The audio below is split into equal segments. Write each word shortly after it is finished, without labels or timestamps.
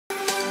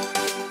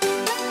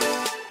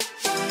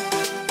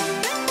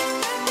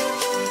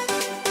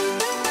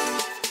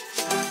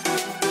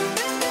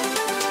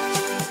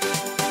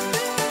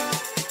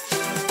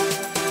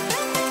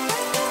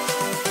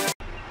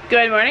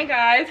Good morning,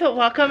 guys.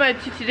 Welcome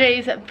to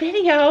today's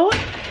video.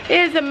 It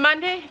is a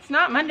Monday. It's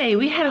not Monday.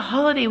 We had a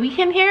holiday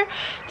weekend here.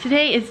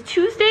 Today is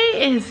Tuesday.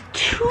 It is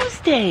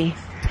Tuesday.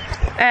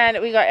 And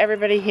we got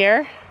everybody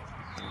here.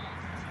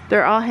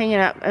 They're all hanging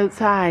up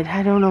outside.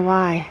 I don't know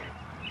why.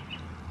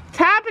 What's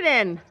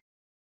happening?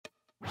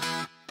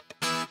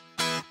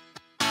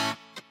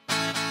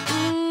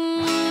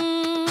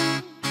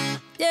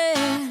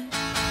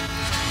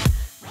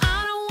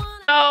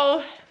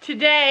 So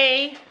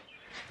today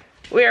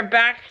we are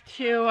back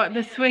to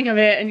the swing of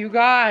it, and you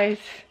guys,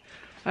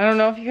 I don't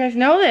know if you guys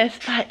know this,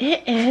 but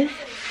it is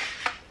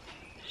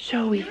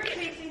show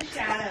week.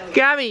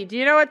 Gabby, do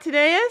you know what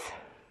today is?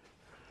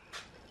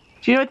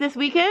 Do you know what this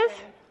week is?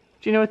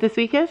 Do you know what this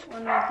week is?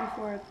 1 week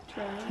before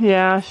training.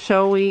 Yeah,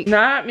 show week.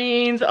 That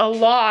means a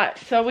lot.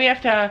 So we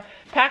have to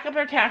pack up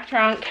our tack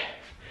trunk,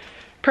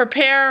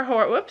 prepare our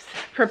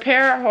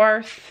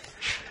horse.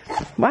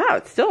 Wow,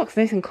 it still looks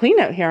nice and clean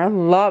out here. I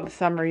love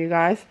summer, you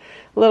guys.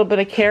 A little bit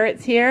of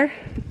carrots here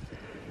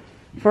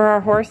for our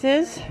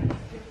horses.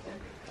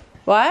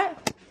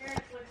 What?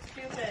 Carrots look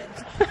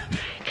stupid.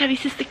 Gabby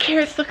says the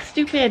carrots look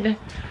stupid.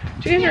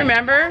 Do you guys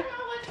remember?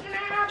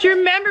 Do you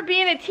remember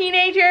being a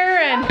teenager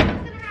and...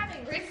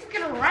 Grace is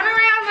gonna run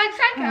around like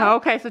psycho. Oh,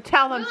 okay, so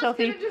tell them,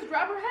 Sophie.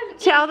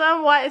 Tell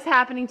them what is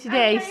happening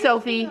today,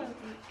 Sophie.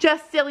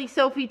 Just silly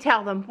Sophie,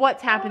 tell them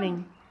what's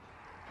happening.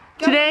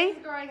 Today?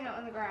 Growing out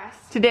in the grass.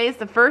 Today is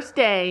the first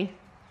day.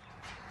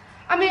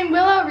 I mean,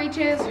 Willow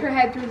reaches her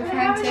head through the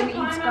fence and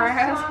eats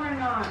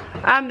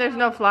grass. There's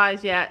no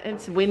flies yet.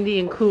 It's windy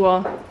and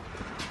cool.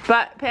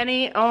 But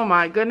Penny, oh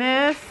my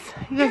goodness,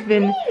 you guys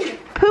been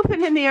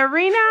pooping in the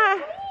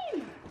arena.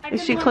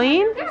 Is she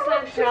clean?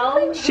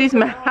 She's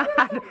mad.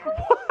 Why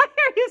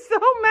are you so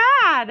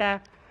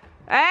mad?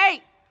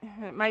 Hey,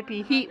 it might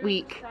be heat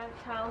week.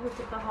 Who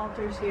put the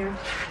halters here?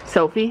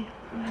 Sophie,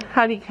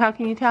 how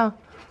can you tell?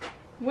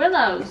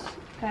 Willow's,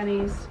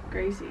 Penny's,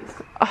 Gracie's.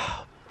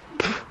 Oh.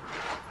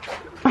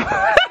 What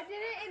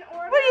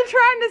are you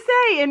trying to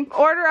say? In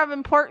order of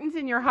importance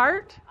in your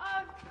heart?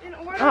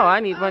 Oh,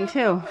 I need one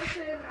too.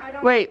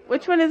 Wait,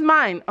 which one is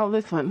mine? Oh,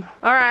 this one.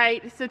 All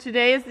right, so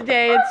today is the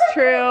day. It's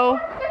true.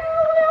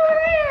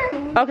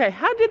 Okay,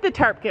 how did the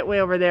tarp get way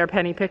over there,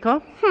 Penny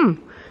Pickle?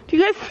 Do you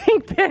guys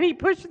think Penny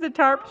pushed the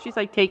tarp? She's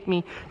like, take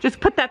me.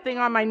 Just put that thing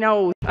on my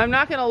nose. I'm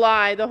not gonna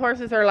lie, the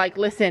horses are like,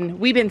 listen,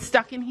 we've been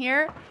stuck in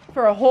here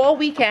for a whole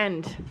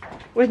weekend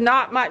with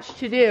not much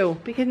to do,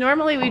 because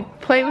normally we'd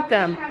play with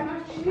them.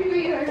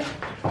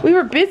 We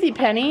were busy,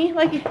 Penny.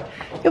 Like,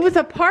 it was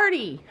a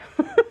party.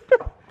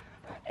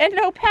 And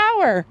no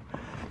power.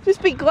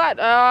 Just be glad.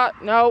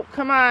 No,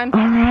 come on.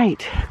 All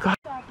right.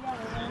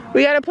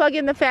 We gotta plug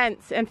in the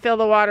fence and fill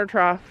the water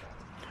trough.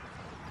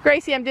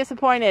 Gracie, I'm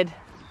disappointed.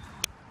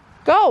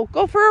 Go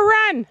for a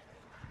run.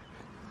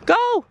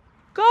 Go.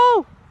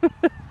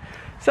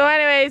 So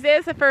anyways,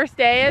 it's the first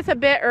day. It's a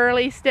bit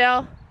early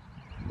still.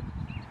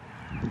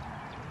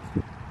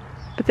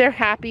 But they're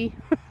happy.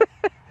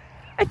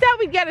 I thought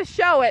we'd get a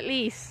show at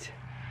least.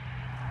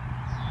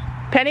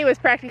 Penny was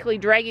practically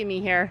dragging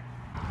me here.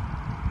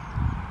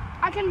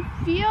 I can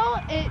feel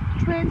it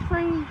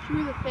transferring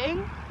through the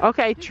thing.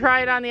 Okay,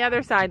 try it on the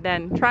other side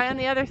then. Try on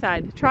the other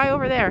side. Try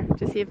over there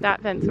to see if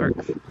that fence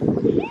works. You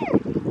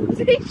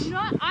know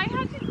what? I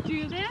had to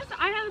do this.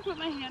 I had to put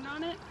my hand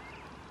on it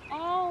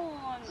all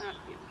along that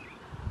field.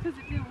 Because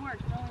it didn't work.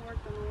 It only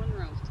worked on the one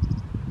row.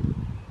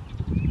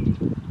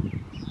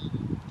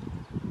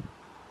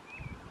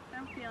 I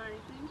don't feel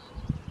anything.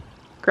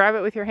 Grab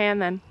it with your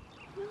hand then.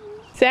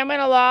 Sam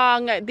went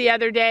along the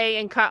other day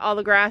and cut all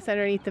the grass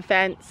underneath the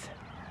fence.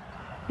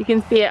 You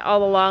can see it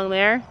all along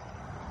there.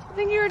 I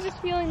think you were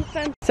just feeling the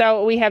fence.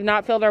 So we have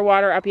not filled our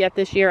water up yet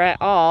this year at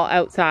all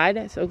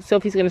outside. So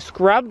Sophie's gonna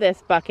scrub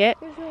this bucket.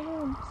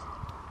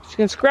 She's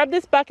gonna scrub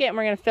this bucket and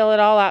we're gonna fill it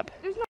all up.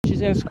 She's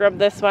gonna scrub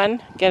this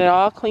one, get it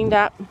all cleaned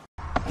up.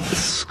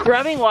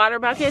 Scrubbing water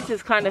buckets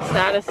is kind of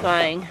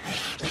satisfying.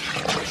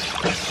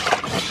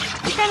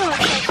 It kind of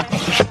looks like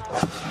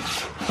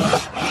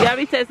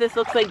Gabby says this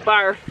looks like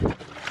barf.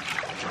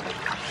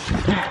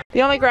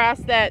 The only grass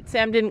that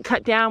Sam didn't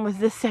cut down was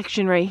this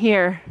section right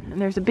here. And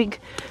there's a big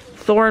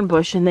thorn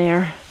bush in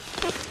there.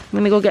 I'm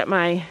gonna go get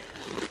my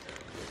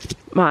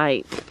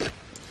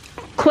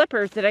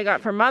clippers that I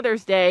got for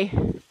Mother's Day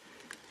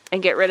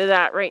and get rid of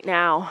that right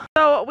now.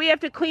 So we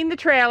have to clean the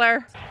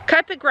trailer,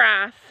 cut the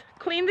grass,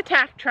 clean the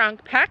tack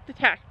trunk, pack the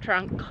tack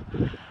trunk.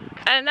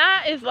 And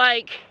that is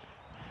like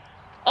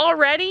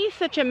already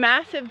such a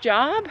massive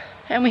job.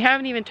 And we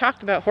haven't even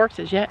talked about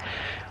horses yet.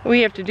 What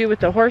we have to do with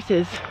the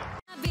horses.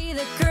 Be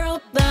the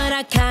girl, but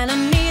I kinda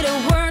need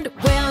a word.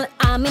 Well,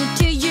 I'm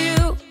into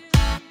you.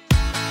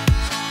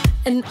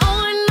 And all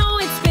I know,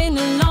 it's been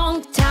a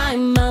long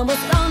time. I was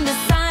on the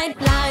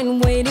sideline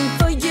waiting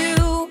for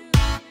you.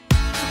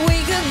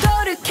 We could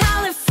go to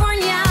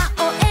California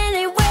or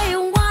anywhere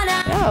you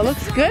wanna. Oh, it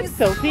looks good,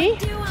 Sophie.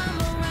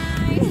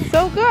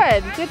 So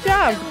good. Good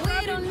job.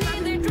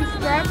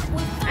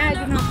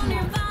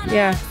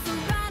 Yeah.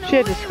 She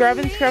had to scrub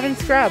and scrub and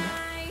scrub.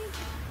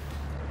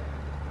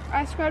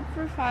 I scrubbed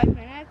for 5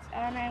 minutes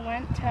and I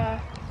went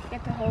to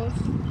get the hose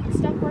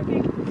stuff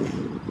working.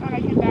 And I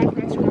came back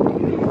and I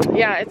scrubbed it.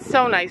 Yeah, it's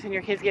so nice when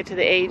your kids get to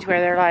the age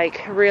where they're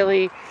like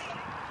really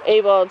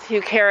able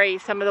to carry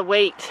some of the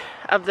weight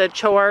of the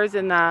chores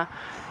and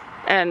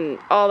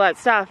all that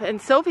stuff.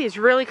 And Sophie's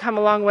really come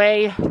a long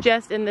way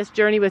just in this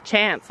journey with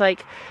Chance.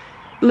 Like,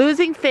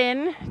 losing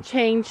Finn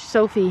changed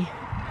Sophie.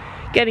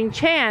 Getting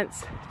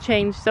Chance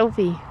changed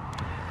Sophie.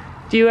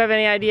 Do you have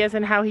any ideas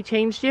on how he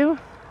changed you?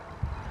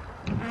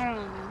 I don't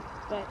know,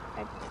 but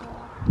I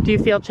feel. Do you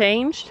feel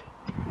changed?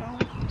 No.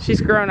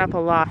 She's grown up a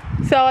lot.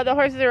 So the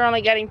horses are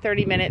only getting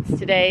 30 minutes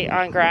today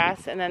on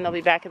grass, and then they'll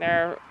be back in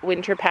their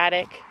winter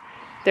paddock,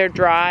 their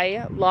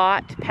dry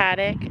lot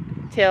paddock,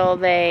 till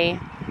they,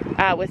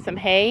 with some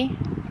hay,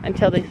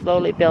 until they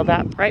slowly build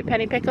up. Right,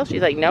 Penny Pickle?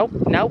 She's like, nope,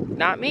 nope,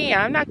 not me.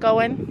 I'm not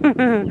going.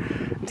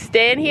 I'm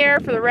staying here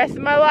for the rest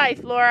of my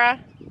life, Laura.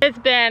 It's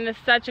been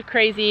such a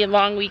crazy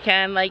long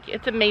weekend. Like,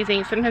 it's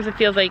amazing. Sometimes it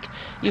feels like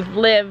you've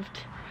lived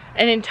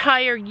an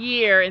entire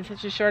year in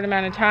such a short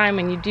amount of time,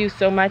 and you do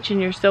so much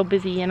and you're so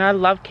busy. And I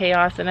love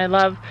chaos, and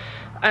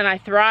I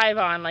thrive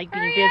on like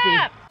being busy.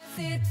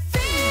 It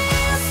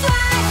feels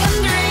like I'm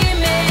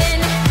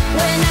dreaming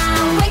when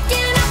I'm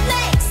waking up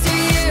next to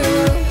you,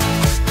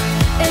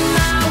 and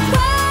my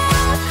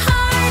wild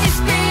heart is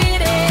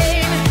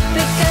beating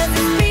because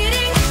it's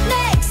beating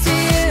next to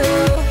you.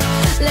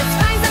 Let's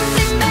find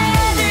something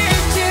better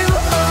to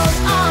hold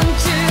on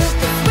to,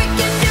 'cause we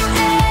can do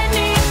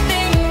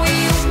anything we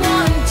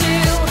want to.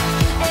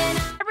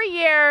 Every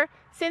year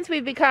since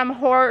we've become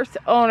horse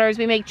owners,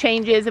 we make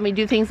changes and we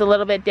do things a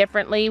little bit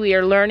differently. We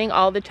are learning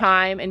all the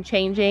time and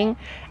changing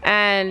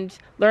and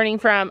learning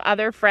from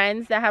other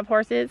friends that have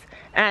horses.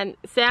 And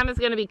Sam is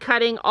going to be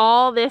cutting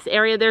all this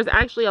area. There's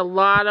actually a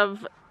lot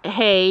of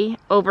hay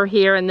over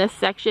here in this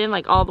section,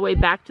 like all the way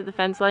back to the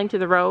fence line to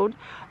the road.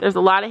 There's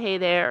a lot of hay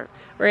there.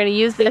 We're going to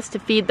use this to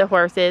feed the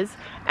horses.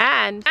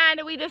 And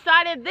we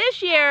decided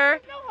this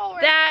year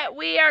that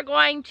we are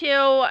going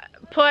to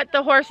put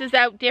the horses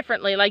out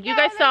differently. Like you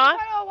guys saw.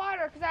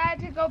 Because I had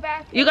to go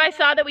back. You guys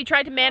saw that we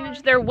tried to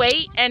manage their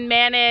weight and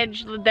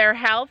manage their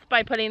health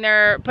by putting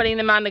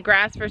them on the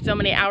grass for so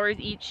many hours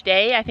each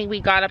day. I think we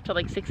got up to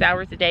like 6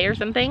 hours a day or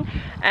something.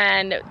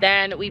 And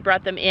then we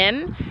brought them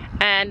in.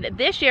 And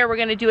this year we're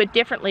going to do it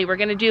differently. We're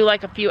going to do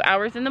like a few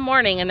hours in the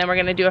morning, and then we're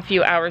going to do a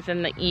few hours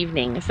in the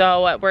evening.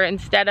 So we're,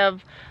 instead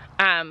of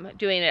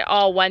doing it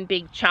all one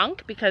big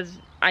chunk, because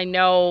I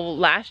know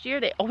last year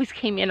they always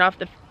came in off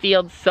the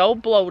field so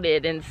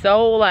bloated and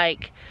so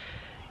like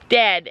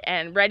dead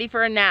and ready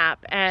for a nap.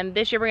 And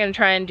this year we're going to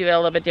try and do it a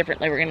little bit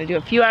differently. We're going to do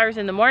a few hours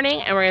in the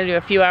morning, and we're going to do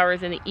a few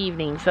hours in the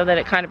evening, so that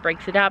it kind of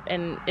breaks it up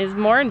and is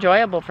more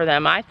enjoyable for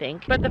them, I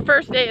think. But the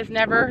first day is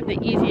never the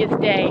easiest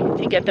day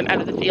to get them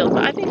out of the field.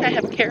 But I think I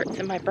have carrots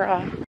in my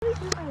bra.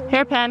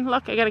 Here, Pen,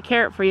 look, I got a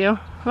carrot for you.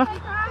 Look.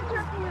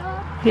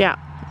 Yeah,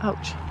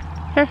 ouch.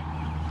 Here.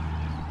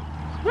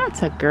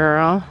 That's a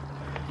girl.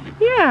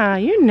 Yeah,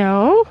 you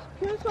know.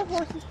 Here's the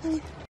horses,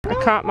 please. I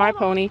caught my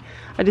pony.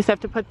 I just have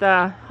to put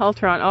the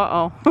halter on.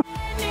 Uh-oh.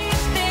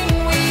 Anything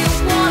we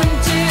want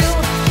to,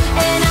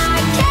 and I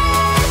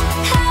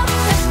can't help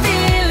the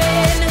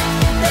feeling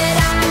that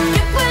I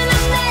get when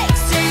I'm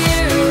next to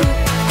you.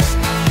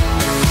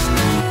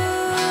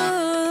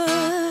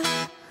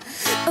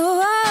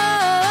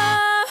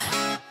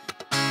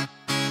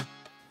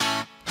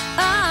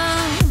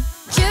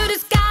 You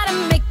just gotta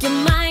make your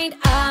mind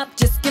up.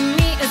 Just give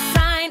me a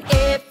sign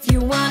if you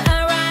want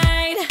a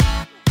ride.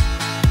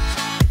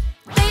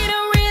 They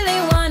don't really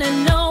wanna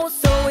know,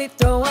 so we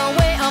throw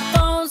away our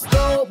phones,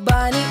 go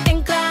Bonnie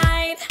and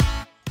Clyde.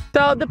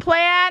 So the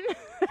plan,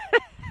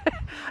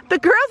 the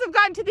girls have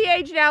gotten to the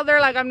age now,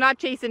 they're like, I'm not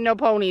chasing no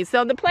ponies.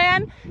 So the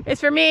plan is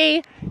for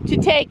me to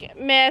take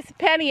Miss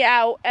Penny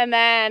out, and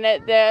then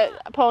the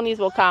ponies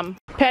will come.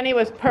 Penny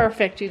was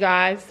perfect, you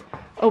guys.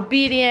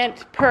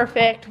 Obedient,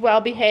 perfect,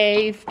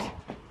 well-behaved.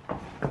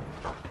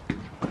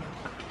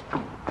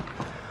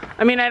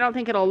 I mean, I don't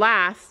think it'll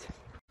last.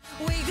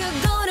 We could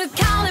go to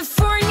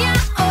California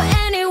or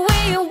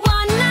anywhere you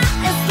wanna,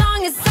 as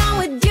long as I'm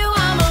with you,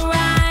 I'm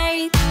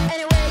alright.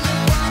 Anywhere you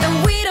wanna.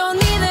 And we don't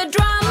need the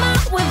drama,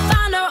 we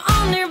found our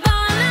own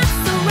nirvana,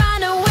 so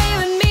run away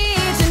with me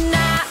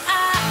tonight.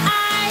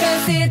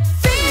 'Cause it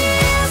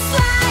feels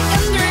like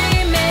I'm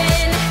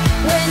dreaming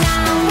when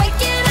I'm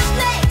waking up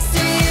next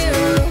to you.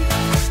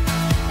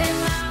 And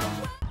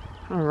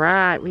All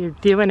right, we're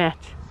doing it.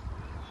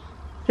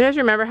 Do you guys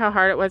remember how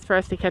hard it was for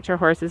us to catch our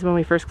horses when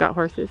we first got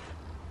horses?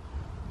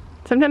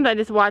 Sometimes I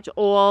just watch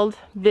old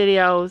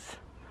videos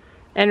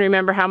and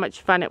remember how much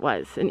fun it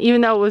was. And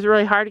even though it was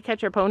really hard to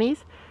catch our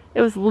ponies,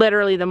 it was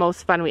literally the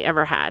most fun we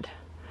ever had.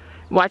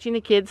 Watching the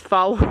kids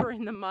fall over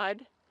in the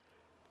mud,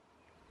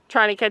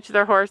 trying to catch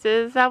their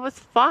horses, that was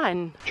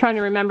fun. Trying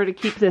to remember to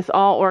keep this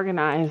all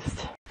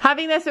organized.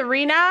 Having this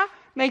arena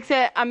makes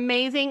it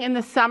amazing in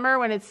the summer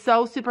when it's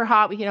so super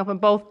hot. We can open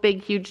both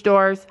big, huge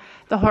doors.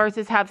 The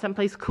horses have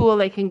someplace cool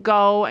they can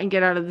go and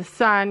get out of the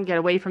sun, get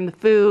away from the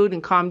food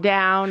and calm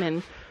down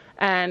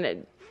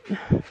and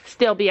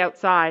still be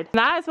outside.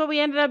 That is what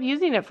we ended up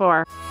using it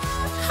for.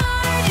 I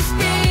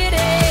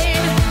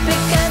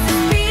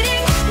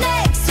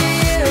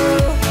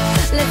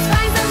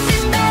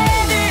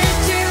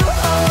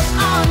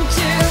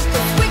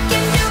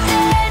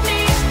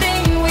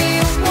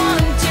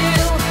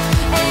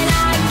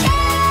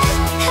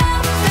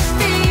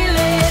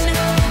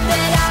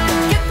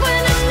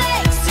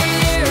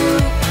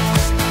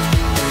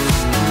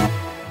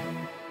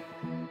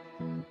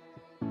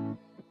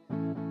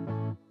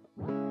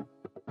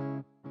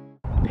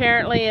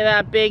apparently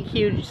that big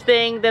huge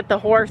thing that the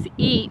horse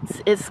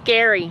eats is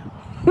scary.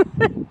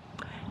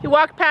 He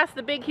walked past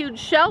the big huge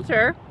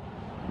shelter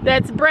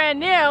that's brand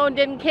new and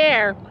didn't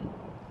care.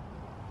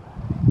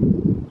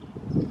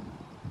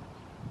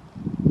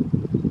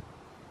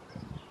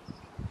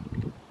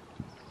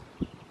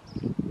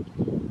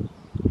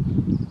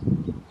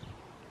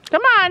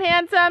 Come on,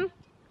 handsome.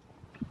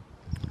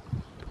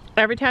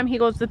 Every time he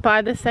goes to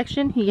buy this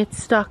section, he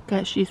gets stuck,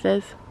 as she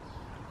says.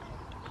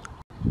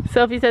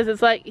 Sophie says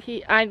it's like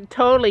I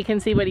totally can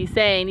see what he's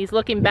saying. He's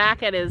looking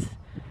back at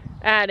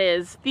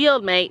his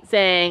field mate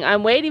saying,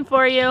 I'm waiting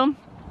for you.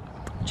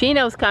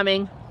 Chino's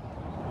coming.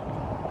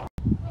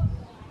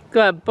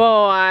 Good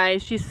boy.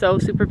 She's so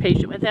super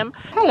patient with him.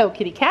 Hello,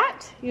 kitty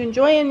cat. You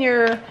enjoying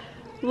your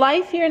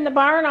life here in the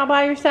barn all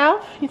by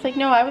yourself? He's like,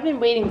 no, I've been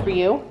waiting for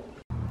you.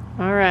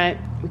 All right,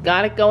 we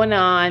got it going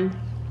on.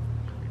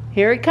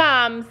 Here it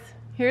comes.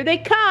 Here they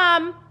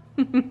come.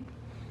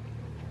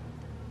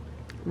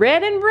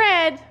 Red and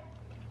red.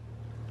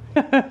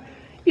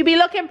 You be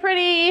looking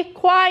pretty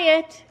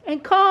quiet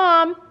and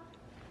calm.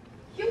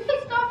 You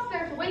can stop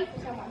there to wait for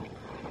someone.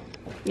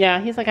 Yeah,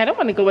 he's like, I don't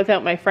want to go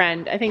without my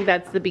friend. I think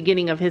that's the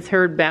beginning of his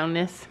herd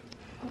boundness.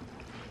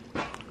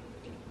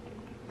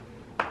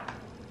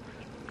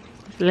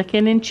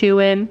 Licking and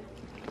chewing.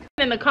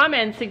 In the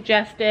comments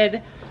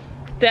suggested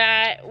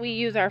that we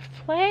use our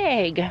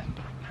flag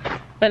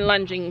when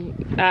lunging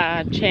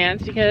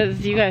Chance,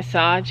 because you guys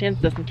saw Chance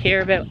doesn't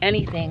care about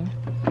anything.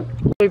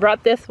 We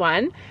brought this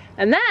one,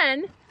 and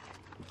then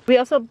we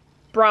also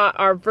brought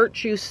our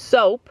Virtue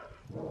soap.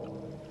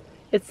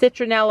 It's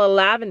citronella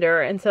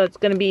lavender, and so it's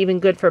going to be even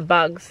good for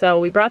bugs. So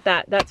we brought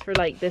that. That's for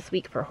like this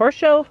week for horse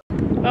show.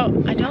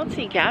 Oh, I don't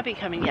see Gabby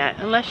coming yet,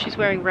 unless she's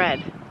wearing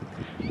red.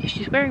 If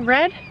she's wearing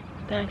red,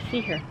 then I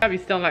see her.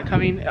 Gabby's still not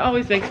coming. It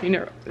always makes me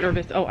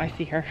nervous. Oh, I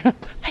see her.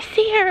 I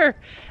see her.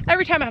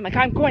 Every time I'm like,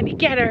 I'm going to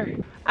get her.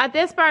 At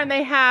this barn,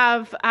 they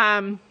have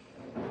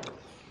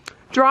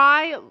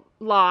dry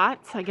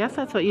lots. I guess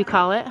that's what you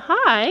call it.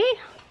 Hi.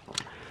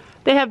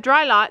 They have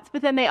dry lots,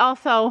 but then they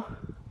also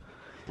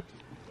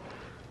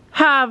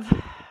have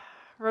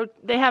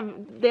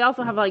they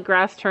also have like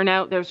grass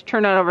turnout. There's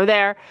turnout over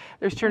there,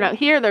 there's turnout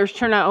here, there's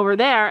turnout over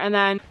there, and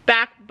then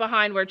back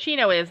behind where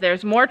Chino is,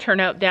 there's more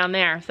turnout down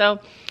there. So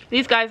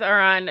these guys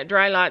are on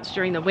dry lots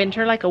during the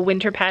winter, like a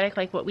winter paddock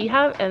like what we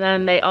have, and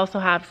then they also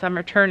have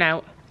summer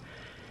turnout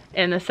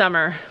in the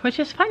summer, which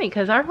is funny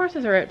because our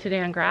horses are out today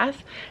on grass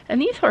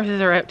and these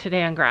horses are out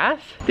today on grass.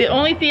 The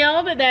only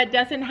field that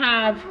doesn't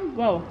have,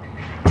 whoa,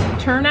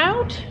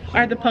 turnout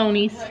are the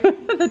ponies,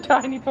 the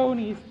tiny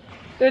ponies.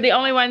 They're the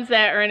only ones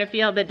that are in a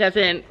field that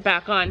doesn't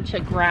back onto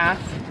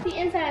grass. The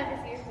inside of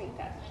his ears being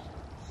touched.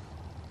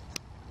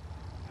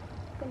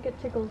 I think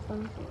it tickles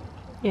them.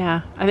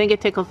 Yeah, I think it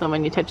tickles them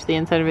when you touch the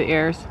inside of the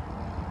ears.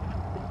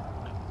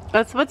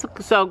 That's what's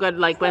so good,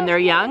 like when they're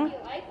young. He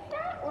likes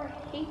that or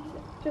hates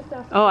it? Just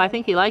ask. Oh, I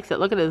think he likes it.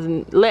 Look at his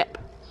lip.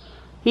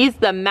 He's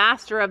the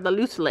master of the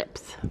loose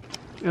lips.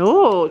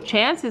 Oh,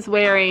 Chance is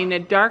wearing a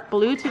dark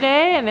blue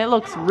today and it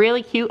looks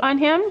really cute on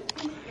him.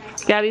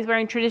 Gabby's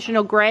wearing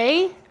traditional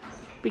gray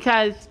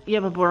because you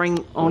have a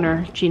boring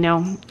owner,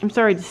 Chino. I'm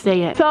sorry to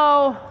say it.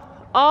 So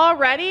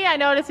already I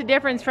noticed a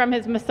difference from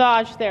his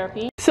massage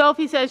therapy.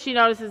 Sophie says she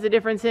notices a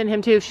difference in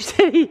him too. She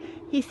said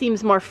he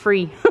seems more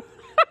free.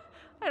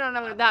 I don't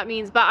know what that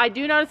means, but I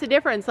do notice a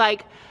difference.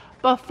 Like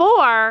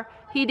before,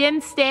 he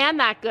didn't stand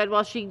that good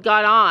while she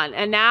got on.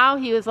 And now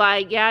he was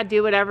like, yeah,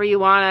 do whatever you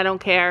want. I don't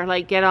care.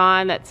 Like, get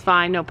on. That's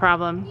fine. No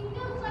problem.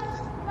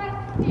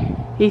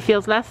 He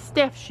feels less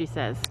stiff, she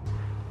says.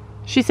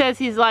 She says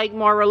he's like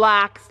more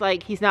relaxed.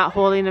 Like he's not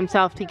holding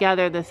himself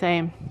together the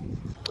same.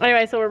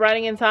 Anyway, so we're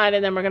riding inside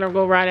and then we're going to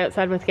go ride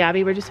outside with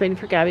Gabby. We're just waiting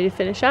for Gabby to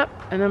finish up.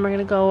 And then we're going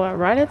to go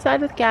ride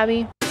outside with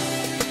Gabby.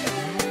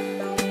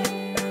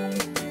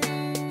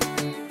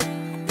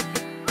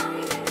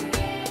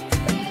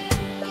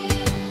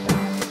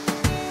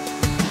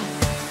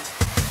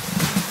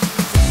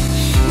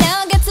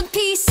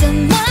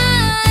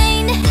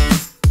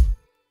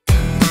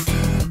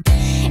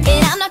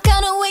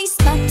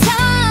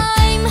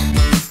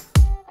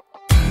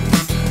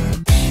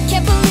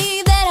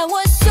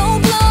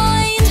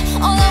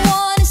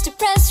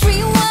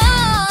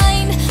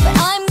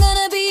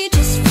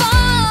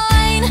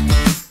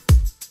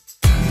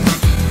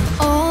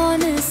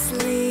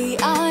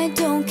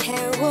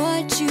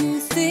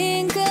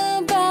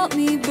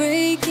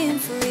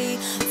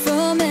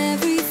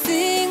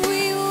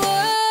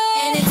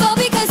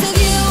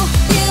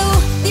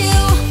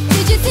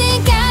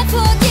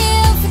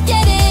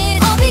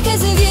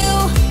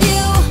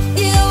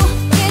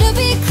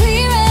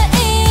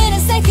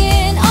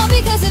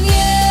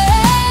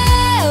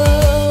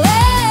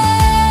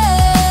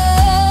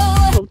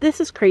 This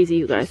is crazy,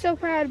 you guys. I'm so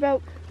proud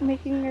about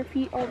making their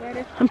feet all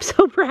better. I'm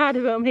so proud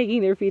about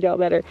making their feet all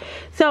better.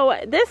 So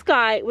this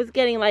guy was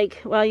getting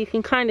like, well, you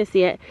can kind of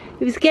see it.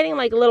 He was getting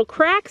like little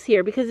cracks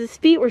here because his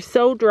feet were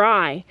so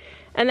dry.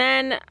 And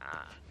then,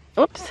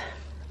 oops,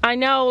 I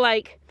know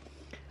like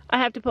I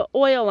have to put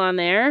oil on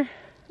there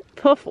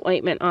hoof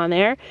ointment on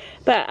there,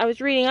 but I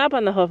was reading up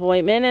on the hoof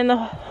ointment, and the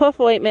hoof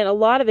ointment, a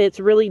lot of it's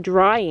really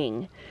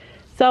drying.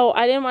 So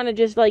I didn't want to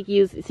just like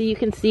use, so you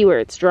can see where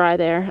it's dry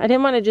there. I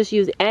didn't want to just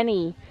use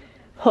any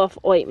hoof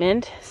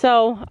ointment.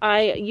 So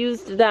I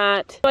used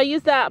that. So I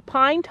used that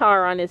pine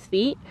tar on his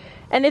feet,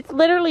 and it's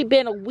literally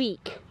been a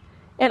week.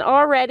 And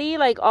already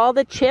like all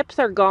the chips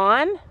are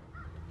gone.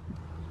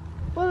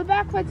 Well, the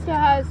back foot still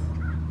has.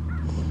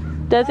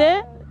 Does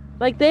it?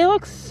 Like they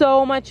look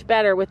so much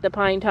better with the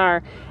pine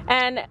tar.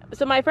 And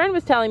so my friend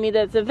was telling me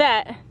that it's a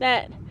vet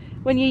that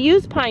when you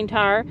use pine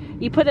tar,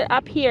 you put it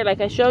up here like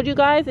I showed you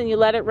guys, and you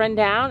let it run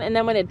down, and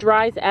then when it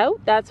dries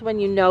out, that's when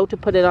you know to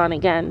put it on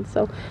again.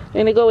 So I'm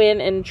gonna go in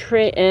and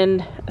treat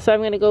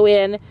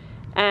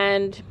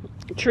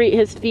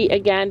his feet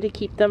again to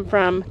keep them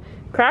from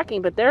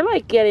cracking. But they're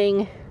like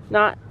getting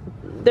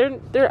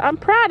I'm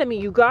proud of me,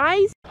 you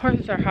guys.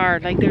 Horses are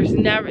hard. Like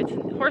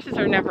horses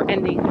are never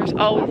ending. There's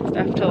always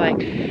stuff to like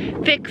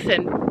fix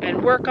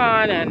and work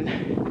on.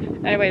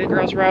 And anyway, the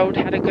girls rode,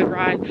 had a good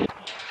ride.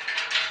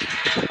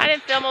 I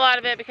didn't film a lot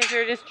of it because we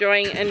were just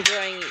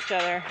enjoying each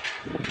other.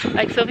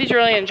 Like Sophie's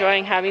really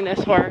enjoying having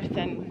this horse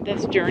and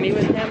this journey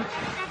with him.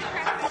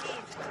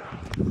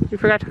 You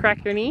forgot to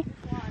crack your knee?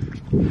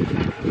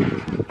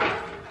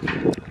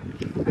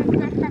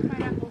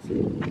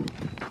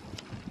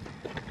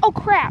 Oh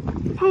crap,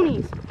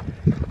 ponies.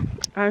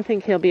 I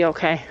think he'll be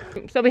okay.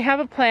 So we have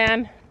a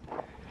plan.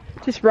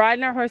 Just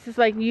riding our horses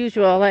like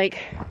usual.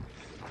 Like,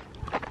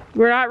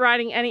 we're not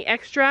riding any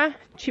extra.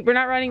 We're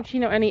not riding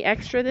Chino any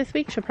extra this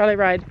week. She'll probably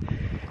ride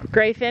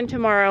Grayfin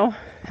tomorrow.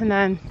 And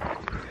then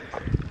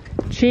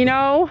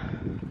Chino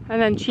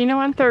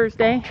on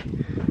Thursday.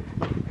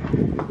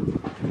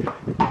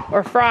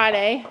 Or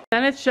Friday.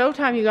 Then it's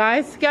showtime, you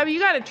guys. Gabby, you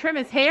gotta trim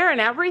his hair and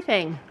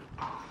everything.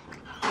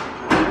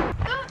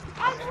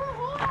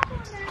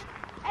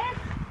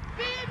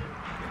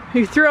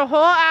 You threw a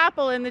whole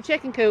apple in the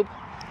chicken coop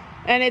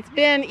and it's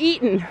been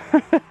eaten.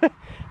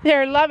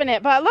 They're loving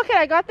it. But look at,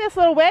 I got this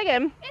little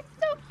wagon. It's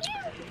so cute.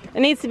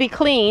 It needs to be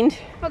cleaned.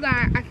 Hold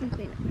on, I can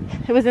clean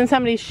it. It was in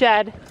somebody's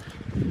shed.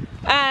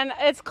 And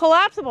it's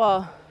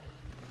collapsible.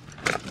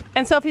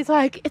 And Sophie's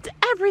like, it's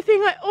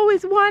everything I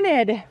always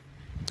wanted.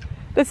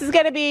 This is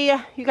gonna be,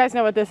 you guys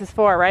know what this is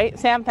for, right?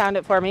 Sam found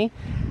it for me.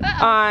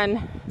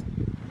 Uh-oh.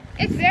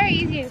 It's very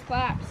easy to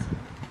collapse.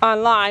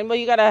 Online. Well,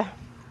 you gotta,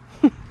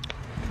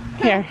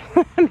 here,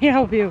 let me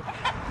help you.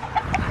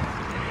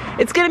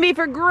 It's gonna be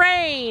for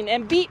grain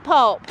and beet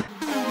pulp.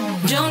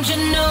 Don't you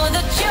know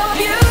that you're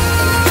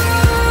beautiful?